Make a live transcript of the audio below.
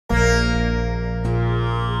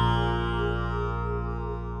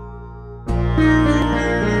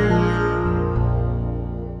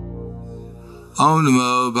Om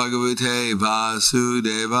Namo Bhagavate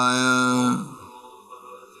Vasudevaya.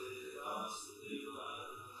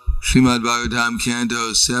 Srimad Bhagavatam,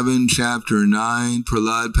 Canto 7, Chapter 9.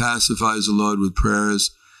 Prahlad pacifies the Lord with prayers.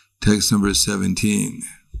 Text number 17.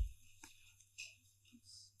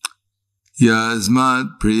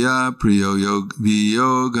 Yasmat priya priyo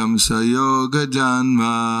viyogam sayoga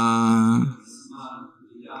janma.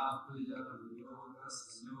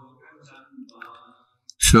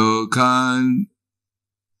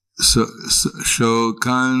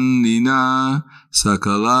 Shokanina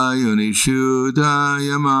sakala yonishu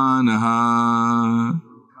dayamanaha.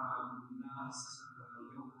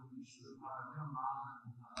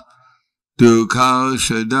 Dukal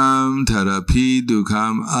shadam tarapi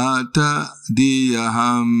dukam ata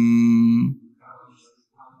diyaham.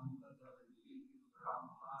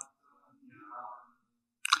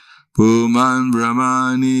 Puman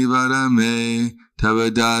brahmani varame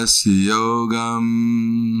tavadasi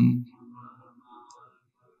yogam.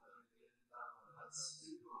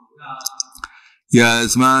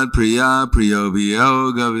 Yasmat priya priyo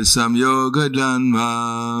viyoga visam yoga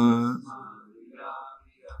janma.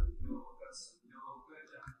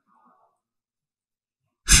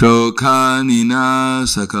 Shokanina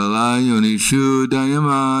sakala yonishu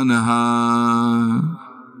dayamanaha.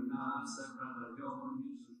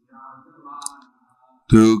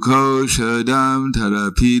 Dukho shadam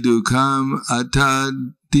tarapi dukam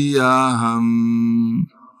atadiyaham.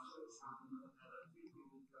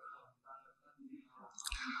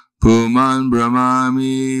 Puman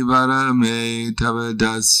brahmami varame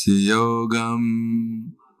tavadasya yogam.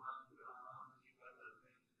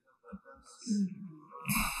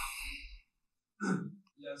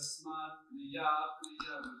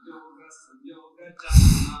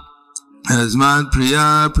 Asmat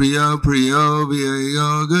priya priya priyo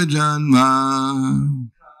viyoga janma.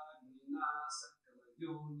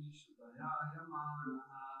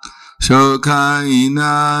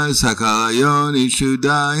 Shokaina sakala yonishu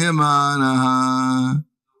dayamanaha.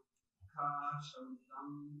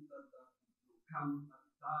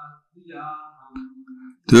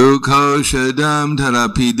 Dukho shadam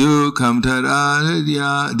tarapi dukam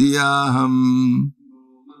taradiyaham.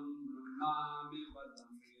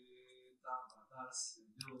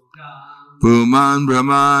 Puman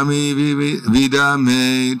brahmami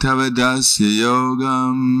vidame tavadasya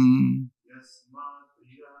yogam.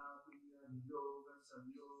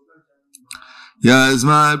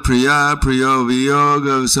 Yasmat priya priyo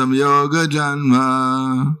viyoga samyoga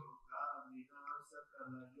janma.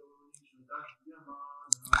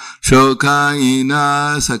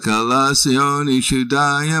 Shokaina sakala yonishu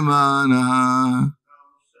dayamanaha.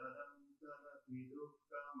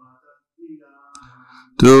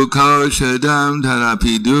 Dukho shadam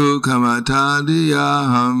tarapi dukam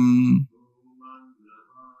atadiyaham.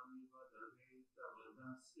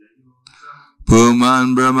 Puman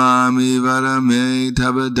brahmami varame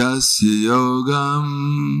tavadasya yogam.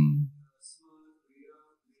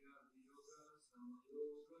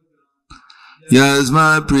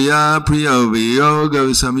 Yasmat priya priyo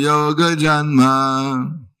viyoga samyoga janma.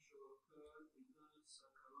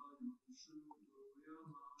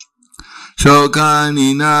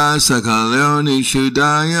 Shokanina sakala yonishu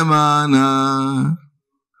dayamana.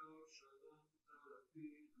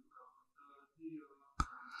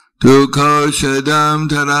 Dukho shadam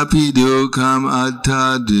tarapi dukam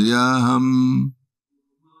atadiyaham.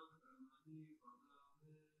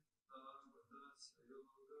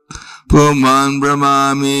 Puman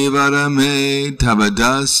brahmami varame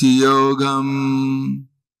tavadasya yogam.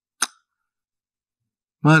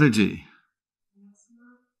 Mataji.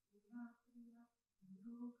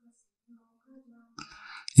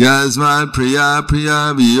 Yasmat priya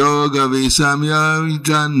priya viyoga visamya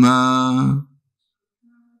janma.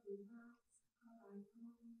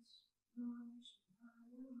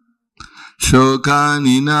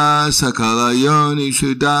 Shokanina sakala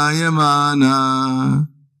yonishu dayamana.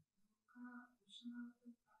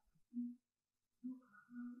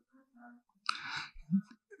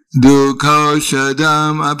 Dukho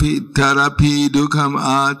shadam tarapi dukam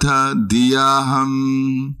atadiyaham.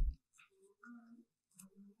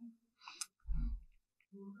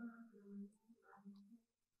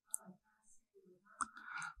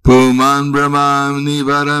 Puman brahmani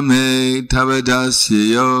varame tavadasya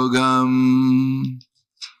yogam.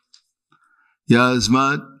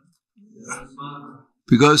 Yasmat,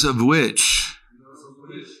 because of which,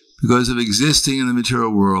 because of existing in the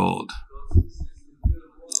material world.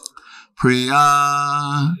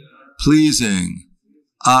 Priya, pleasing.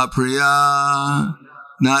 Apriya,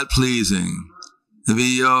 not pleasing.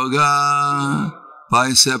 Viyoga,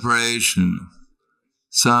 by separation.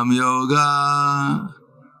 samyoga,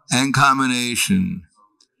 and combination,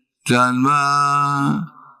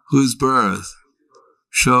 janma, whose birth,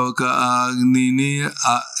 shoka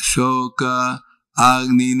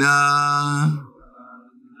agnina,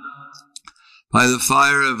 by the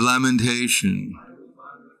fire of lamentation,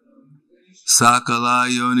 sakala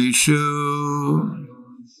yonishu,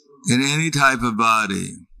 in any type of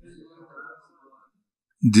body,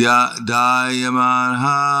 dayamanha,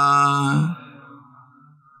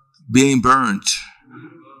 being burnt,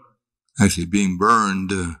 actually being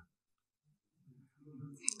burned,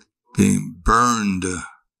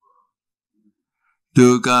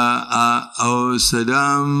 dukkha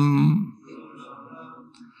osadam,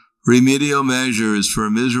 remedial measures for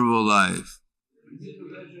a miserable life,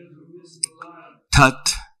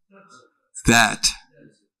 tat, that,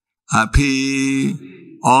 api,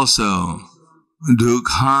 also,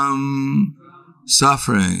 dukkham,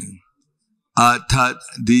 suffering, atat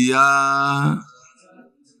diya,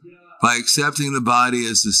 by accepting the body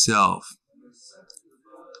as the self,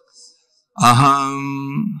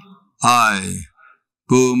 aham, I,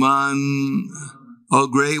 Bhuman, O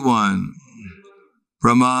Great One,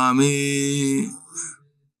 Brahmami,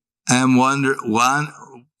 am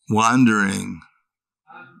wandering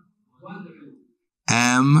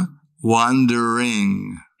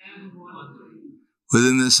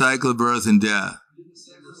within the cycle of birth and death.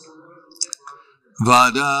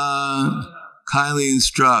 Vada, kindly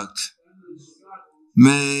instruct,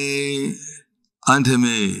 me, unto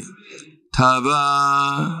me,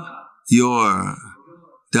 tava, your,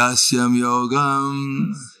 dasyam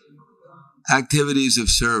yogam, activities of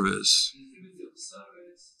service.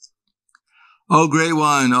 O Great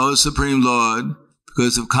One, O Supreme Lord,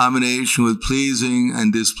 because of combination with pleasing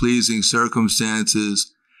and displeasing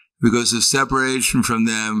circumstances, because of separation from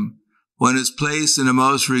them, one is placed in a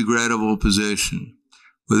most regrettable position,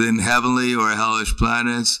 within heavenly or hellish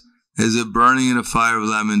planets, as if burning in a fire of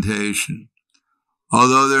lamentation.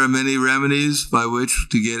 Although there are many remedies by which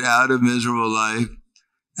to get out of miserable life,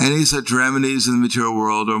 any such remedies in the material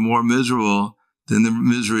world are more miserable than the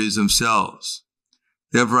miseries themselves.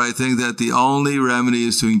 Therefore, I think that the only remedy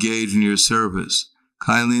is to engage in your service.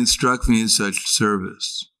 Kindly instruct me in such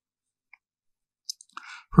service.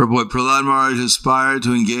 Purport: Prahlad Maharaj aspired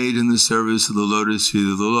to engage in the service of the lotus feet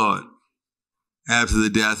of the Lord. After the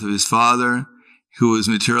death of his father, who was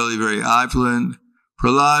materially very opulent,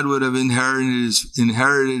 Prahlad would have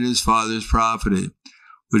inherited his father's property,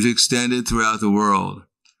 which extended throughout the world.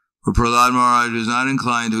 But Prahlad Maharaj was not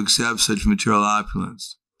inclined to accept such material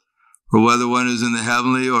opulence. For whether one is in the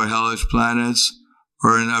heavenly or hellish planets,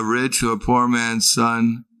 or in a rich or poor man's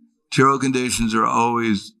son, material conditions are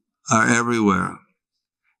everywhere.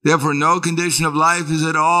 Therefore, no condition of life is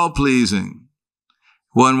at all pleasing.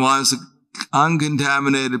 One wants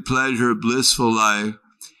uncontaminated pleasure, blissful life.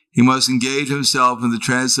 He must engage himself in the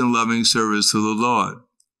transcendent loving service of the Lord.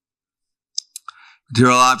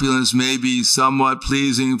 Material opulence may be somewhat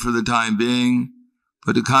pleasing for the time being,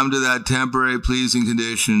 but to come to that temporary pleasing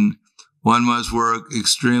condition, one must work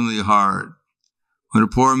extremely hard. When a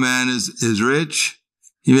poor man is rich,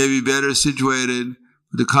 he may be better situated,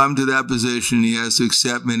 but to come to that position, he has to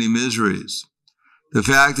accept many miseries. The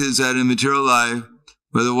fact is that in material life,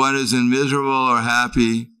 whether one is in miserable or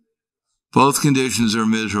happy, both conditions are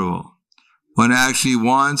miserable. One actually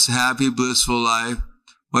wants happy, blissful life.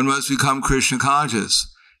 One must become Krishna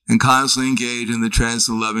conscious and constantly engage in the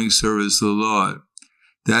transcendent loving service of the Lord.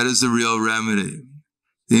 That is the real remedy.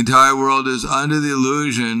 The entire world is under the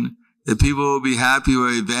illusion that people will be happy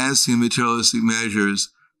by advancing materialistic measures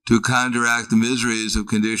to counteract the miseries of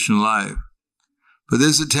conditioned life. But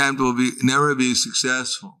this attempt will never be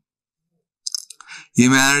successful.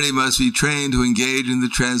 Humanity must be trained to engage in the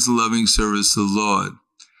transcendent loving service of the Lord.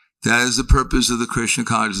 That is the purpose of the Krishna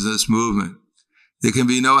consciousness movement. There can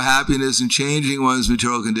be no happiness in changing one's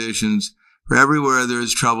material conditions, for everywhere there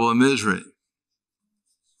is trouble and misery.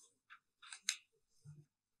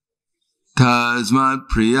 Tasmat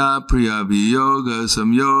priya viyoga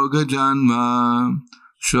samyoga janma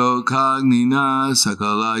shokagnina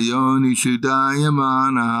sakala yoni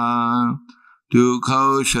shudayamana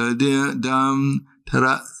dukho shadidam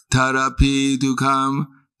tarapi dukam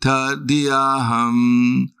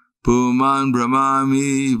tadiyaham puman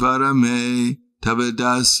brahmami varame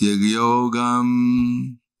tabadasya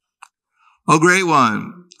yogam. O Great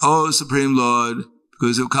One, O Supreme Lord,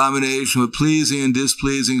 because of combination with pleasing and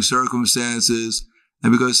displeasing circumstances,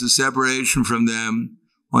 and because of separation from them,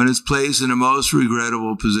 one is placed in a most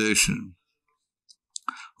regrettable position,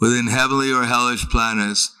 within heavenly or hellish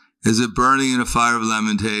planets, as if burning in a fire of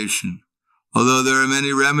lamentation. Although there are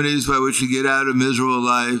many remedies by which to get out of miserable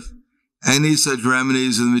life, any such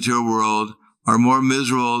remedies in the material world are more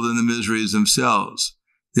miserable than the miseries themselves.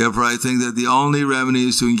 Therefore, I think that the only remedy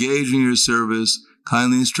is to engage in your service.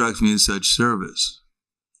 Kindly instruct me in such service.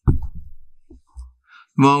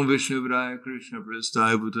 Namo Vishnuvadaya Krishna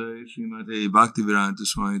Prasthaya Bhutaya Srimate Bhaktivedanta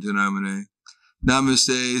Swami Namane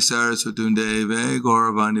Namaste Sarasvatundeve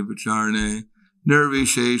Gauravani Pacharne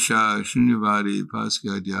Nirvishesha Shunyavadi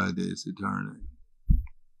Paskadyade Siddharne.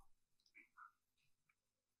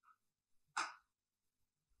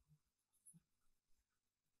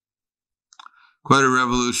 Quite a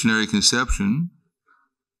revolutionary conception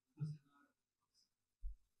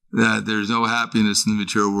that there's no happiness in the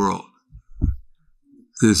material world.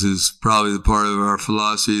 This is probably the part of our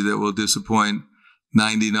philosophy that will disappoint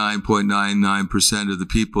 99.99% of the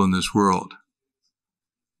people in this world.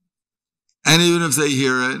 And even if they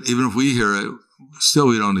hear it, even if we hear it, still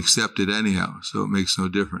we don't accept it anyhow, so it makes no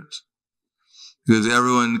difference. Because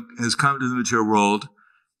everyone has come to the material world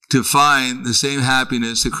to find the same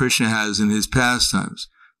happiness that Krishna has in his pastimes.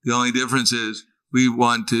 The only difference is we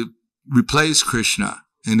want to replace Krishna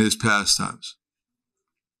in his pastimes.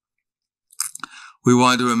 We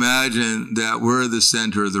want to imagine that we're the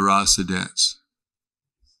center of the rasa dance.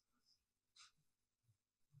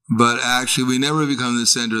 But actually, we never become the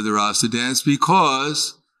center of the rasa dance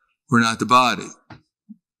because we're not the body.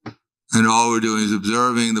 And all we're doing is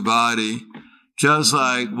observing the body, just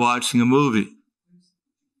like watching a movie.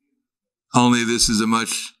 Only this is a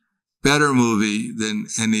much better movie than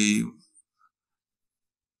any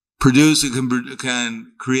producer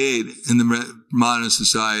can create in the modern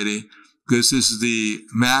society, because this is the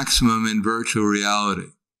maximum in virtual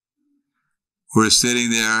reality. We're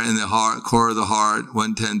sitting there in the heart, core of the heart,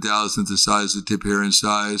 1/10,000th the size of the tip here in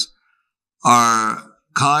size. Our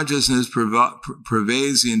consciousness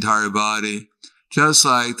pervades the entire body, just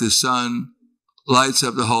like the sun lights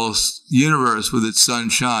up the whole universe with its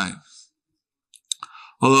sunshine.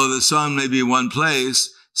 Although the sun may be in one place,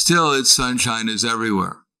 still its sunshine is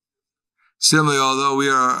everywhere. Similarly, although we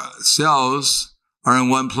ourselves are in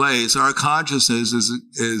one place, our consciousness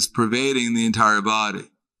is pervading the entire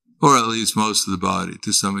body, or at least most of the body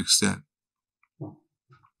to some extent.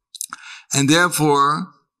 And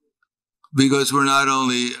therefore, because we're not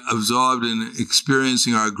only absorbed in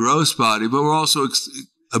experiencing our gross body, but we're also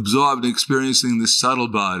absorbed in experiencing the subtle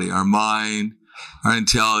body, our mind, our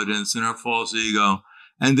intelligence, and our false ego.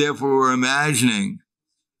 And therefore, we're imagining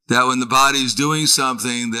that when the body's doing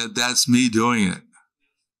something, that's me doing it.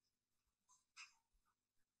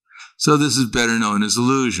 So this is better known as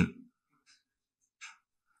illusion.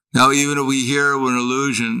 Now, even if we hear an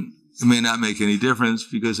illusion, it may not make any difference,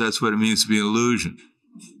 because that's what it means to be an illusion.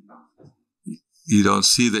 You don't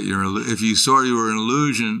see that you're an illusion. If you saw you were an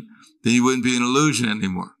illusion, then you wouldn't be an illusion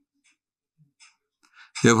anymore.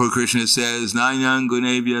 Therefore, Krishna says, Nanyang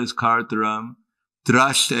gunebhyas kartaram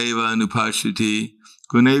drashteva anupashati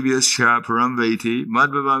gunebhyas param veti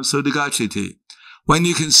madbhavam sodagachati. When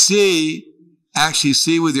you can actually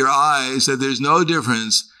see with your eyes that there's no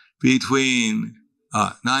difference between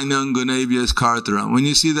Nanyang gunebhyas kartaram. When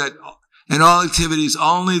you see that in all activities,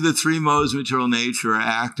 only the three modes of material nature are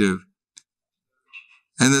active,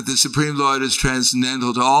 and that the Supreme Lord is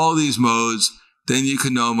transcendental to all these modes, then you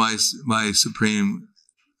can know my supreme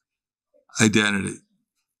identity,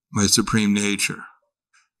 my supreme nature.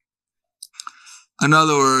 In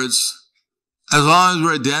other words, as long as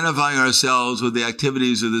we're identifying ourselves with the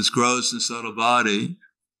activities of this gross and subtle body,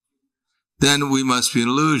 then we must be an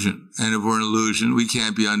illusion. And if we're an illusion, we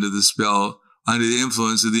can't be under the spell, under the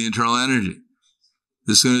influence of the internal energy.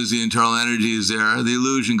 As soon as the internal energy is there, the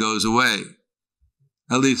illusion goes away,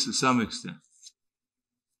 at least to some extent.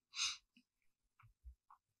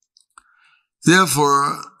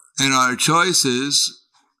 Therefore, in our choices,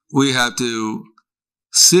 we have to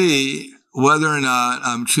see whether or not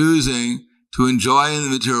I'm choosing to enjoy in the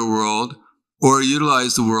material world or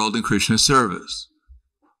utilize the world in Krishna's service.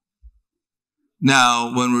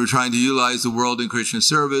 Now, when we're trying to utilize the world in Krishna's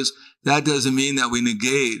service, that doesn't mean that we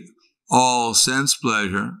negate all sense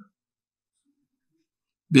pleasure,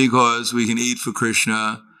 because we can eat for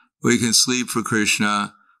Krishna, we can sleep for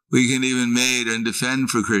Krishna, we can even mate and defend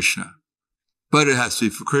for Krishna. But it has to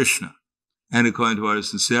be for Krishna. And according to our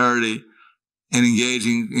sincerity and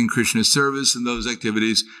engaging in Krishna's service and those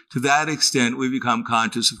activities, to that extent we become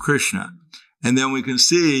conscious of Krishna. And then we can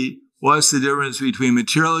see what's the difference between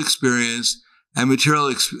material experience and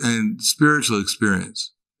spiritual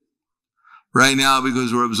experience. Right now,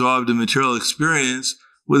 because we're absorbed in material experience,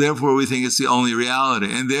 well, therefore we think it's the only reality,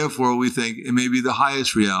 and therefore we think it may be the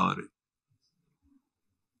highest reality.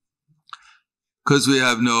 because we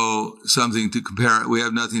have something to compare it. We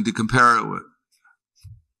have nothing to compare it with.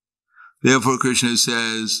 Therefore, Krishna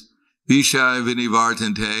says, Vishaya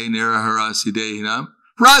vinivartante niraharasi dehinam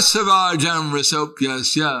rasavarjam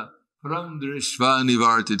rasopyasya paramdrishva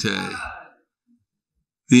nivartate.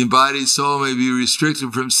 The embodied soul may be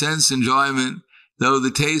restricted from sense enjoyment, though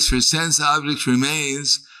the taste for sense objects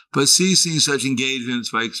remains, but ceasing such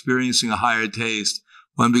engagements by experiencing a higher taste,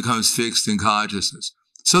 one becomes fixed in consciousness.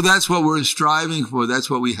 So that's what we're striving for. That's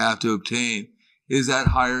what we have to obtain, is that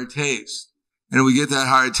higher taste. And if we get that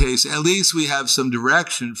higher taste, at least we have some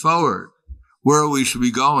direction forward, where we should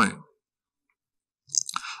be going.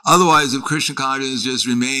 Otherwise, if Krishna consciousness just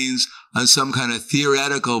remains on some kind of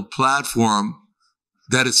theoretical platform,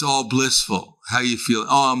 that it's all blissful. How you feel?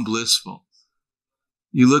 Oh, I'm blissful.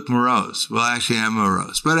 You look morose. Well, actually, I'm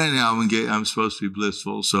morose. But anyhow, I'm supposed to be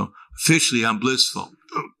blissful, so officially I'm blissful.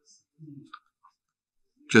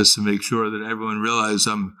 Just to make sure that everyone realizes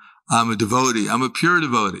I'm a devotee. I'm a pure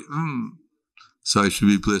devotee. So I should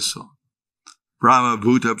be blissful. Brahma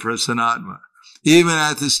Bhuta Prasanatma. Even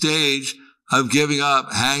at the stage of giving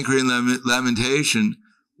up hankering lamentation,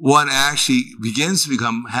 one actually begins to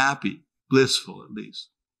become happy, blissful at least.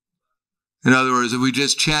 In other words, if we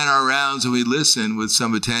just chant our rounds and we listen with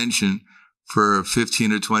some attention for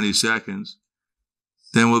 15 or 20 seconds,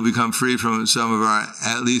 then we'll become free from some of our,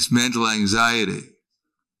 at least, mental anxiety.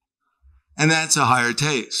 And that's a higher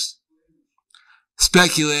taste.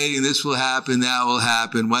 Speculating this will happen, that will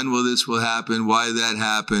happen, when will this will happen, why did that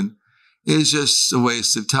happen, is just a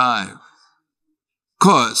waste of time. Of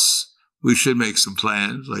course, we should make some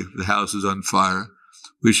plans, like if the house is on fire.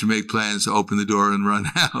 We should make plans to open the door and run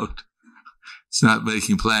out. It's not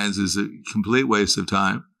making plans is a complete waste of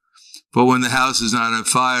time. But when the house is not on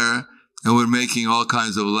fire and we're making all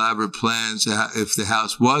kinds of elaborate plans if the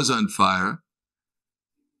house was on fire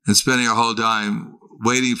and spending our whole time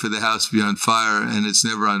waiting for the house to be on fire and it's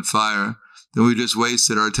never on fire, then we just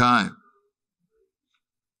wasted our time.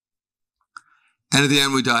 And at the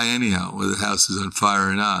end we die anyhow, whether the house is on fire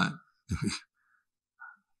or not.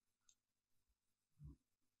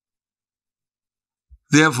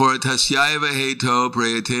 Therefore, tasyaiva heto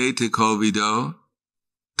prayate te kovido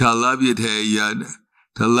talabyate yad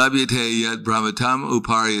brahmatam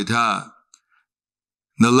uparyata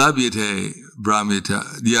nalabyate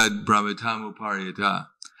yad brahmatam uparyata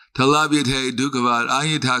talabyate dukavad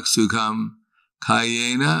anyatak sukham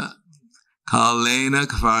kayena kalena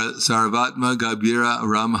sarvatma gabira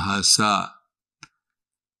ramhasa.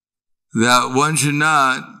 That one should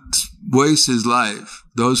not waste his life.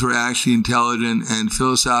 Those who are actually intelligent and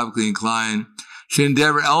philosophically inclined should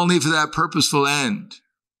endeavor only for that purposeful end,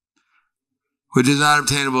 which is not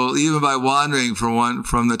obtainable even by wandering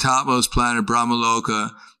from the topmost planet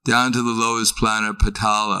Brahmaloka down to the lowest planet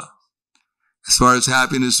Patala. As far as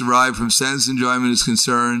happiness derived from sense enjoyment is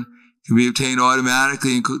concerned, it can be obtained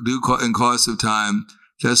automatically in course of time,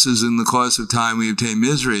 just as in the course of time we obtain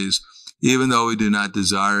miseries, even though we do not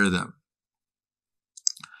desire them.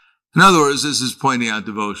 In other words, this is pointing out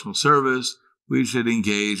devotional service. We should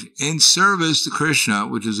engage in service to Krishna,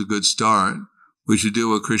 which is a good start. We should do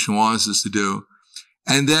what Krishna wants us to do.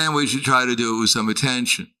 And then we should try to do it with some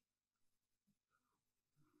attention.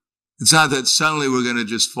 It's not that suddenly we're going to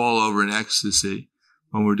just fall over in ecstasy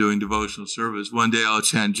when we're doing devotional service. One day I'll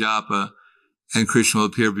chant japa and Krishna will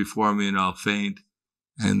appear before me and I'll faint.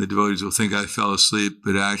 And the devotees will think I fell asleep,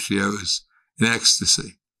 but actually I was in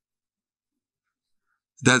ecstasy.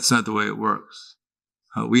 That's not the way it works.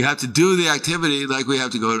 We have to do the activity like we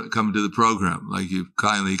have to come to the program, like you've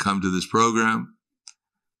kindly come to this program.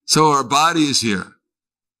 So our body is here.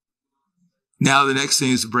 Now the next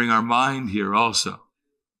thing is to bring our mind here also.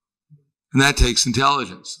 And that takes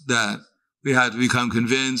intelligence, that we have to become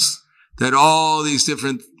convinced that all these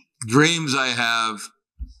different dreams I have,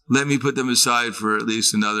 let me put them aside for at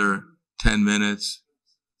least another 10 minutes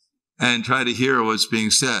and try to hear what's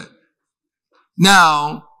being said.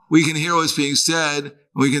 Now, we can hear what's being said, and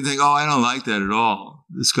we can think, oh, I don't like that at all.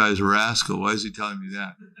 This guy's a rascal. Why is he telling me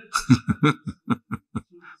that?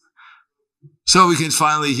 So we can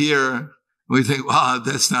finally hear, and we think, wow,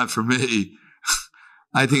 that's not for me.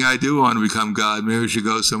 I think I do want to become God. Maybe we should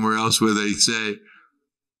go somewhere else where they say,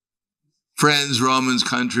 friends, Romans,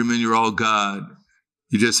 countrymen, you're all God.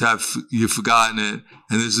 You've forgotten it,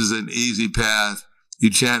 and this is an easy path. You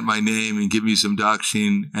chant my name and give me some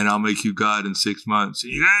dakshin, and I'll make you God in 6 months.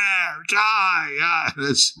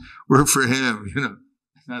 That's work for him,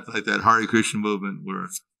 Not like that Hare Krishna movement where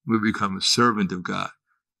we become a servant of God.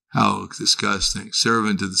 How disgusting.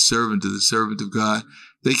 Servant to the servant to the servant of God.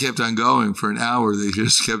 They kept on going for an hour. They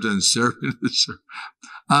just kept on serving the servant.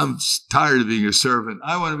 I'm tired of being a servant.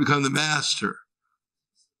 I want to become the master.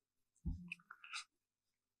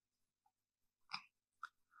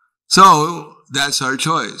 So that's our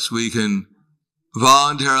choice. We can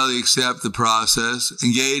voluntarily accept the process,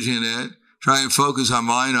 engage in it, try and focus our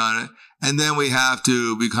mind on it, and then we have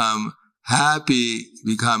to become happy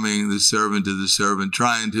becoming the servant of the servant,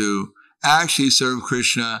 trying to actually serve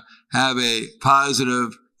Krishna, have a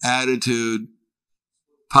positive attitude,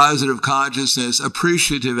 positive consciousness,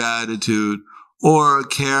 appreciative attitude, or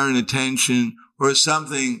care and attention, or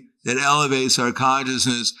something that elevates our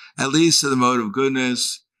consciousness, at least to the mode of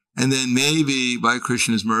goodness. And then maybe by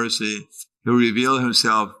Krishna's mercy, he'll reveal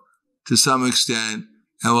himself to some extent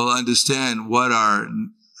and we'll understand what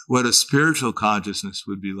a spiritual consciousness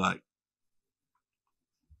would be like.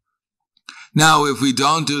 Now, if we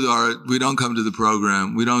don't we don't come to the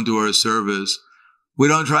program, we don't do our service, we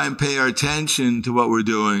don't try and pay our attention to what we're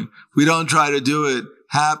doing, we don't try to do it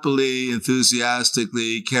happily,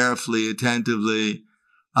 enthusiastically, carefully, attentively,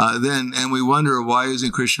 and we wonder, why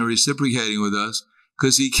isn't Krishna reciprocating with us?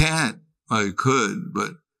 Because he can't. Well, he could,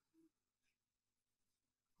 but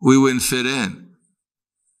we wouldn't fit in.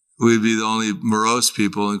 We'd be the only morose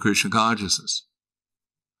people in Krishna consciousness.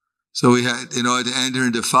 So in order to enter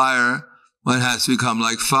into fire, one has to become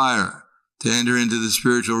like fire. To enter into the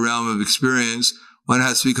spiritual realm of experience, one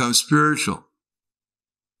has to become spiritual.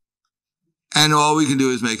 And all we can do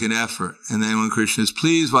is make an effort. And then when Krishna is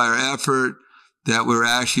pleased by our effort, that we're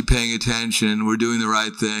actually paying attention, we're doing the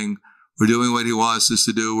right thing, we're doing what he wants us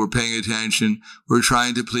to do, we're paying attention, we're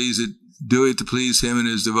trying to do it to please him and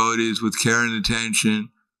his devotees with care and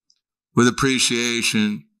attention, with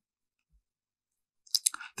appreciation.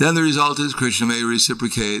 Then the result is Krishna may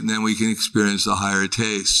reciprocate, and then we can experience the higher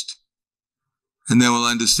taste. And then we'll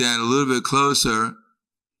understand a little bit closer,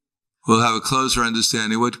 we'll have a closer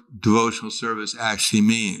understanding what devotional service actually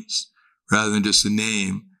means, rather than just a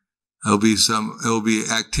name. It'll be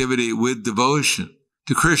activity with devotion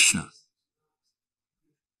to Krishna.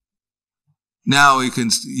 Now we can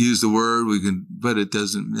use the word, but it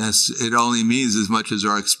only means as much as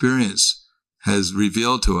our experience has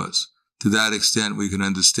revealed to us. To that extent, we can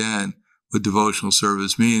understand what devotional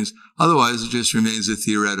service means. Otherwise, it just remains a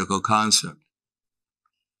theoretical concept.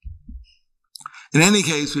 In any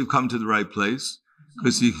case, we've come to the right place,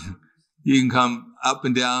 because you can come up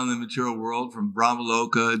and down the material world from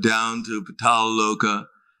Brahmaloka down to Patalaloka,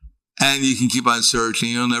 and you can keep on searching.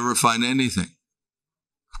 You'll never find anything.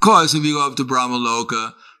 Of course, if you go up to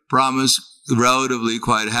Brahmaloka, Brahma's relatively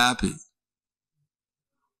quite happy.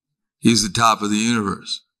 He's the top of the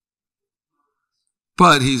universe.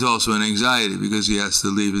 But he's also in anxiety because he has to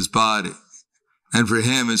leave his body. And for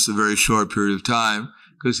him, it's a very short period of time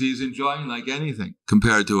because he's enjoying like anything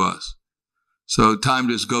compared to us. So time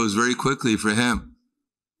just goes very quickly for him.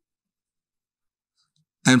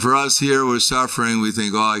 And for us here, we're suffering. We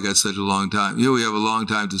think, oh, I got such a long time. Yeah, we have a long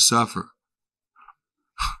time to suffer.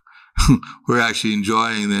 We're actually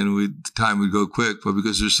enjoying, then time would go quick, but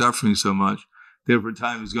because they're suffering so much, therefore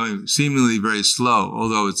time is going seemingly very slow,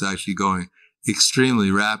 although it's actually going extremely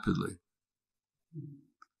rapidly.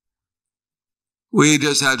 We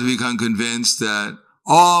just have to become convinced that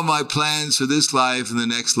all my plans for this life and the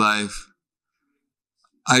next life,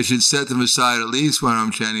 I should set them aside at least when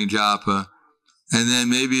I'm chanting japa, and then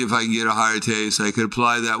maybe if I can get a higher taste, I could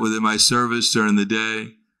apply that within my service during the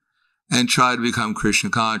day, and try to become Krishna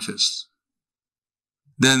conscious.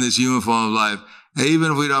 Then this human form of life,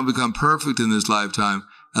 even if we don't become perfect in this lifetime,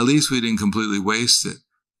 at least we didn't completely waste it,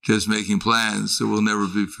 just making plans that will never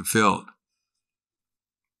be fulfilled.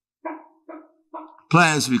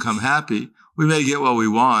 Plans to become happy. We may get what we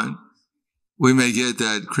want. We may get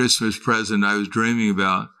that Christmas present I was dreaming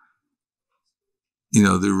about,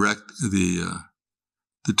 the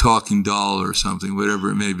talking doll or something, whatever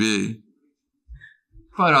it may be.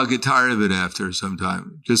 But I'll get tired of it after some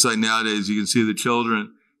time. Just like nowadays, you can see the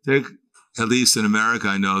children, at least in America,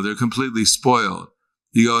 I know, they're completely spoiled.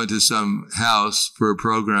 You go into some house for a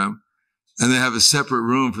program, and they have a separate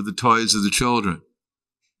room for the toys of the children.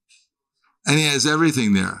 And he has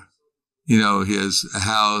everything there. He has a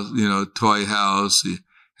house, toy house. He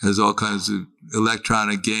has all kinds of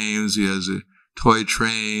electronic games. He has a toy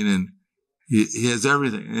train, and he has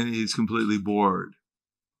everything. And he's completely bored.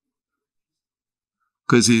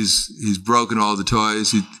 Because he's broken all the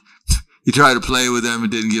toys. He tried to play with them,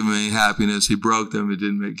 it didn't give him any happiness. He broke them, it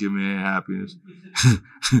didn't give him any happiness.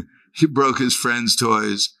 He broke his friend's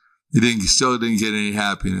toys. He still didn't get any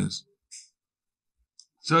happiness.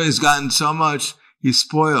 So he's gotten so much, he's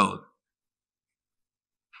spoiled.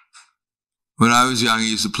 When I was young, I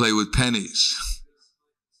used to play with pennies.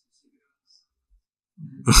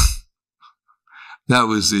 That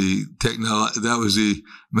was the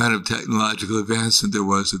amount of technological advancement there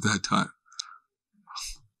was at that time.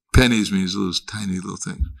 Pennies means those tiny little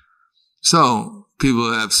things. So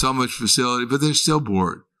people have so much facility, but they're still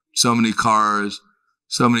bored. So many cars,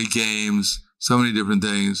 so many games, so many different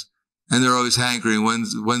things. And they're always hankering,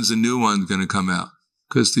 when's the new one going to come out?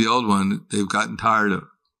 Because the old one, they've gotten tired of.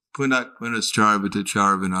 Punascharvata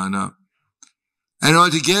charvanana. And in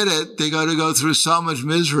order to get it, they got to go through so much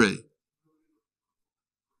misery.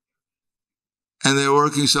 And they're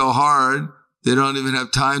working so hard, they don't even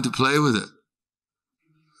have time to play with it.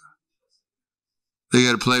 They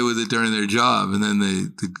got to play with it during their job. And then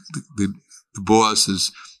the boss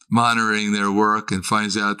is monitoring their work and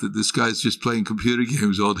finds out that this guy's just playing computer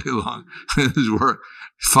games all day long in his work.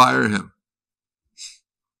 Fire him.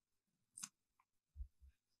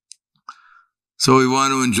 So we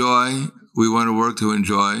want to enjoy, we want to work to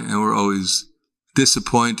enjoy, and we're always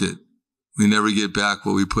disappointed. We never get back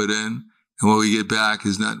what we put in, and what we get back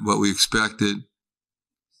is not what we expected.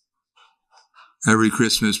 Every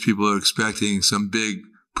Christmas, people are expecting some big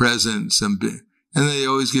present, and they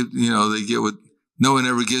always get, they get what, no one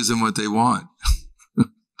ever gives them what they want.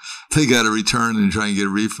 They got to return and try and get a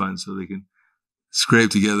refund so they can scrape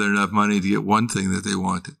together enough money to get one thing that they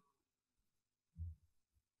wanted.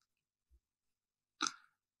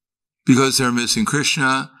 Because they're missing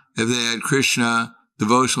Krishna, if they had Krishna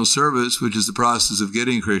devotional service, which is the process of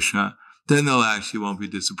getting Krishna, then they'll actually won't be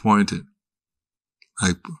disappointed.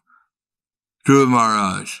 Like Dhruva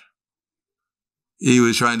Maharaj, he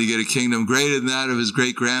was trying to get a kingdom greater than that of his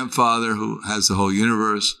great-grandfather, who has the whole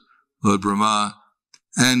universe, Lord Brahma.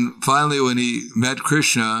 And finally, when he met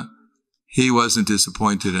Krishna, he wasn't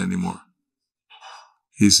disappointed anymore.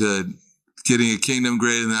 He said, getting a kingdom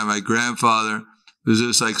greater than that of my grandfather was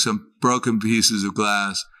just like some broken pieces of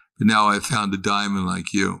glass, but now I found a diamond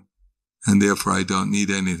like you, and therefore I don't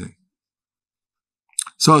need anything.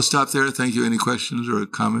 So I'll stop there. Thank you. Any questions or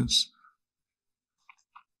comments?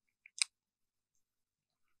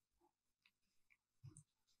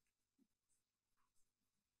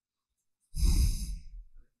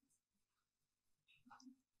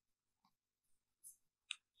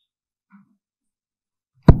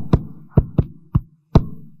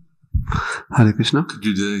 Hare Krishna. Could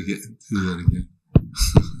you do that again?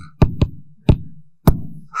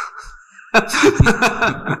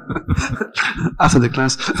 After the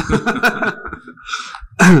class.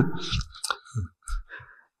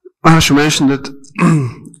 Maharaj mentioned that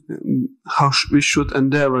how we should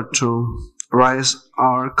endeavor to raise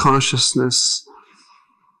our consciousness.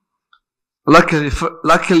 Luckily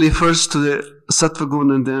first to the Sattva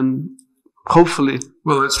Guna and then hopefully.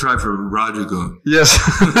 Well, let's try for Rajagun. Yes.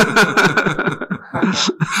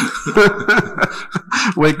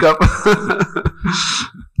 Wake up.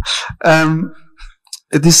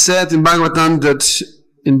 It is said in Bhagavatam that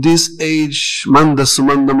in this age, manda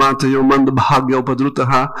sumanda matayo manda bhagya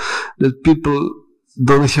upadrutaha, that people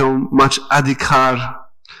don't have much adhikar.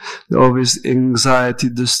 They're always anxiety,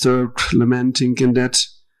 disturbed, lamenting, and that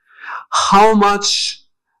how much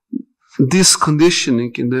this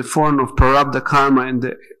conditioning in the form of prarabdha karma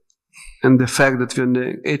and the fact that we're in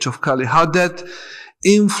the age of Kali, how that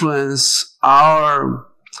influence our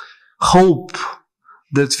hope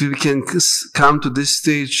that we can come to this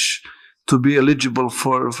stage to be eligible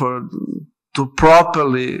to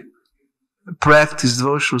properly practice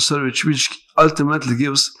devotional service, which ultimately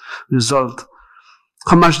gives result.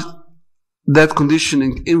 How much that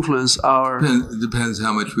conditioning influence our... It depends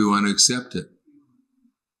how much we want to accept it.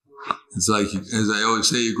 It's like, as I always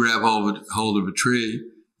say, you grab hold of a tree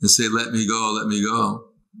and say, let me go, let me go.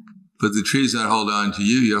 But the tree's not holding on to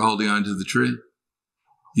you, you're holding on to the tree.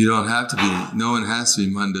 You don't have to be, no one has to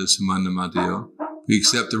be manda sumanda matayo. We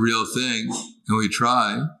accept the real thing and we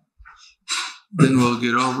try, then we'll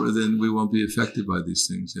get over it, then we won't be affected by these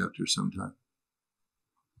things after some time.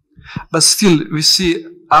 But still, we see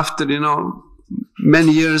after,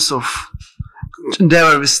 many years of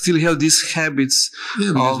endeavor, we still have these habits.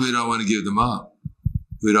 Yeah, because we don't want to give them up.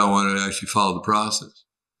 We don't want to actually follow the process.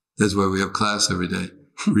 That's why we have class every day.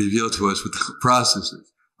 Reveal to us what the process is.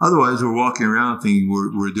 Otherwise, we're walking around thinking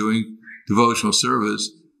we're doing devotional service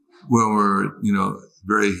when we're,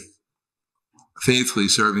 very faithfully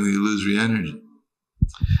serving the illusory energy.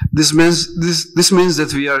 This means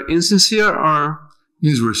that we are insincere, or it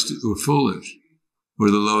means we're foolish. We're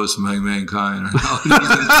the lowest among mankind. Our knowledge is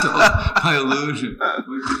installed by illusion.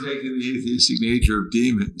 We're taking the atheistic nature of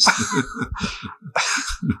demons.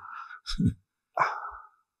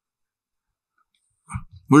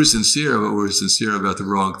 We're sincere, but we're sincere about the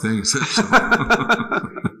wrong things.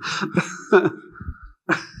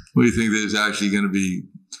 We think there's actually going to be,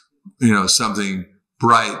 something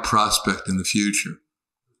bright prospect in the future.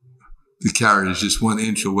 The carrot is just 1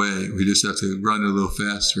 inch away. We just have to run a little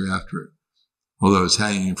faster after it. Although it's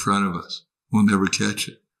hanging in front of us. We'll never catch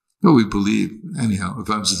it. But we believe. Anyhow, if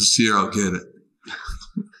I'm sincere, I'll get it.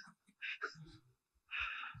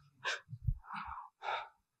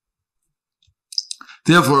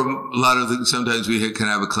 Therefore, a lot of things, sometimes we can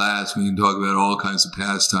have a class, we can talk about all kinds of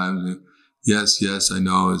pastimes. Yes, I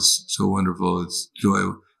know, it's so wonderful, it's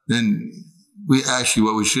joy. Then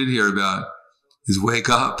what we should hear about is wake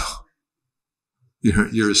up.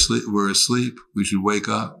 You're asleep, we're asleep, we should wake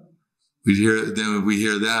up. Then if we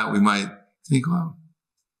hear that, we might think, well,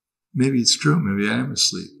 maybe it's true, maybe I am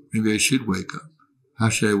asleep. Maybe I should wake up. How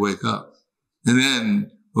should I wake up? And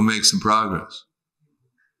then we'll make some progress.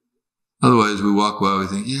 Otherwise, we walk away, we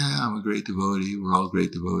think, yeah, I'm a great devotee. We're all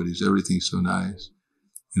great devotees. Everything's so nice.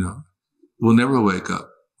 We'll never wake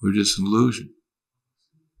up. We're just an illusion.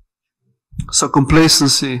 So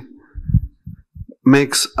complacency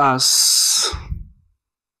makes us...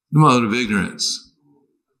 The mode of ignorance.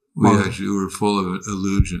 We're full of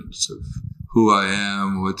illusions of who I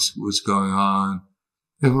am, what's going on.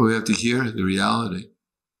 Therefore, we have to hear the reality.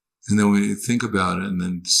 And then we think about it and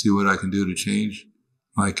then see what I can do to change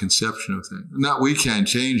my conception of things. Not we can't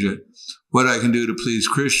change it. What I can do to please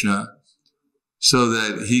Krishna so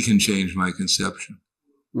that he can change my conception.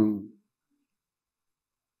 One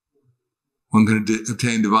can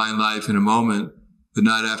obtain divine life in a moment, but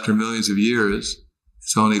not after millions of years.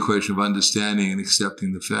 It's only a question of understanding and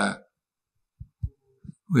accepting the fact.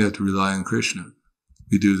 We have to rely on Krishna.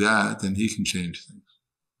 If we do that, then he can change things.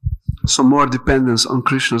 So more dependence on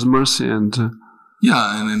Krishna's mercy and...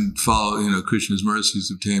 and then follow, Krishna's mercy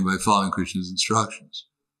is obtained by following Krishna's instructions.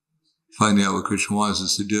 Finding out what Krishna wants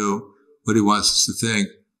us to do, what he wants us to think,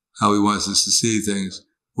 how he wants us to see things,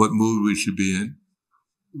 what mood we should be in.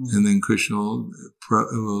 And then Krishna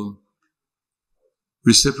will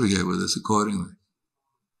reciprocate with us accordingly.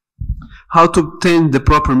 How to obtain the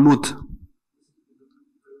proper mood?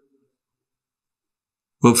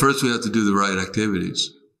 Well, first we have to do the right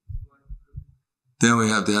activities. Then we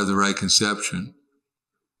have to have the right conception.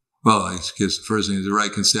 Well, I guess the first thing is the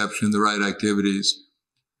right conception, the right activities,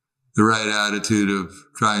 the right attitude of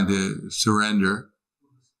trying to surrender,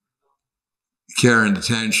 care and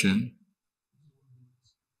attention,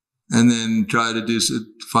 and then try to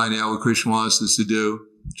find out what Krishna wants us to do,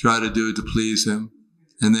 try to do it to please him,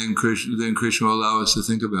 and then Krishna will allow us to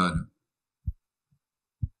think about him.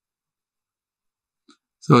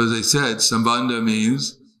 So as I said, Sambandha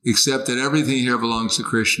means accept that everything here belongs to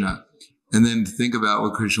Krishna, and then think about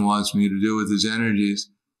what Krishna wants me to do with his energies,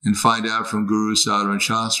 and find out from Guru, Sadhu, and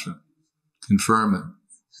Shastra. Confirm it.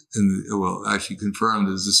 Actually confirmed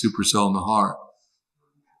as the super soul in the heart.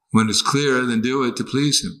 When it's clear, then do it to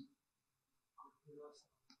please him.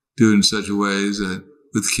 Do it in such a way that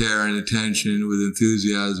with care and attention, with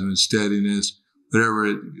enthusiasm and steadiness, whatever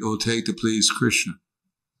it will take to please Krishna.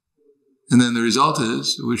 And then the result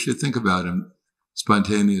is we should think about him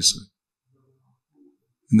spontaneously.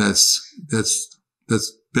 And that's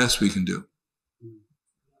best we can do.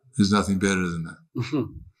 There's nothing better than that.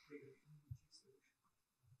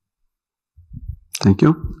 Thank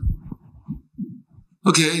you.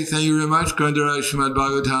 Okay, thank you very much. Grandhara Srimad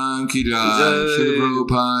Bhagavatam ki jai, Srila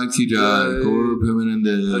Prabhupada ki jai, Gaur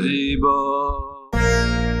Premanande.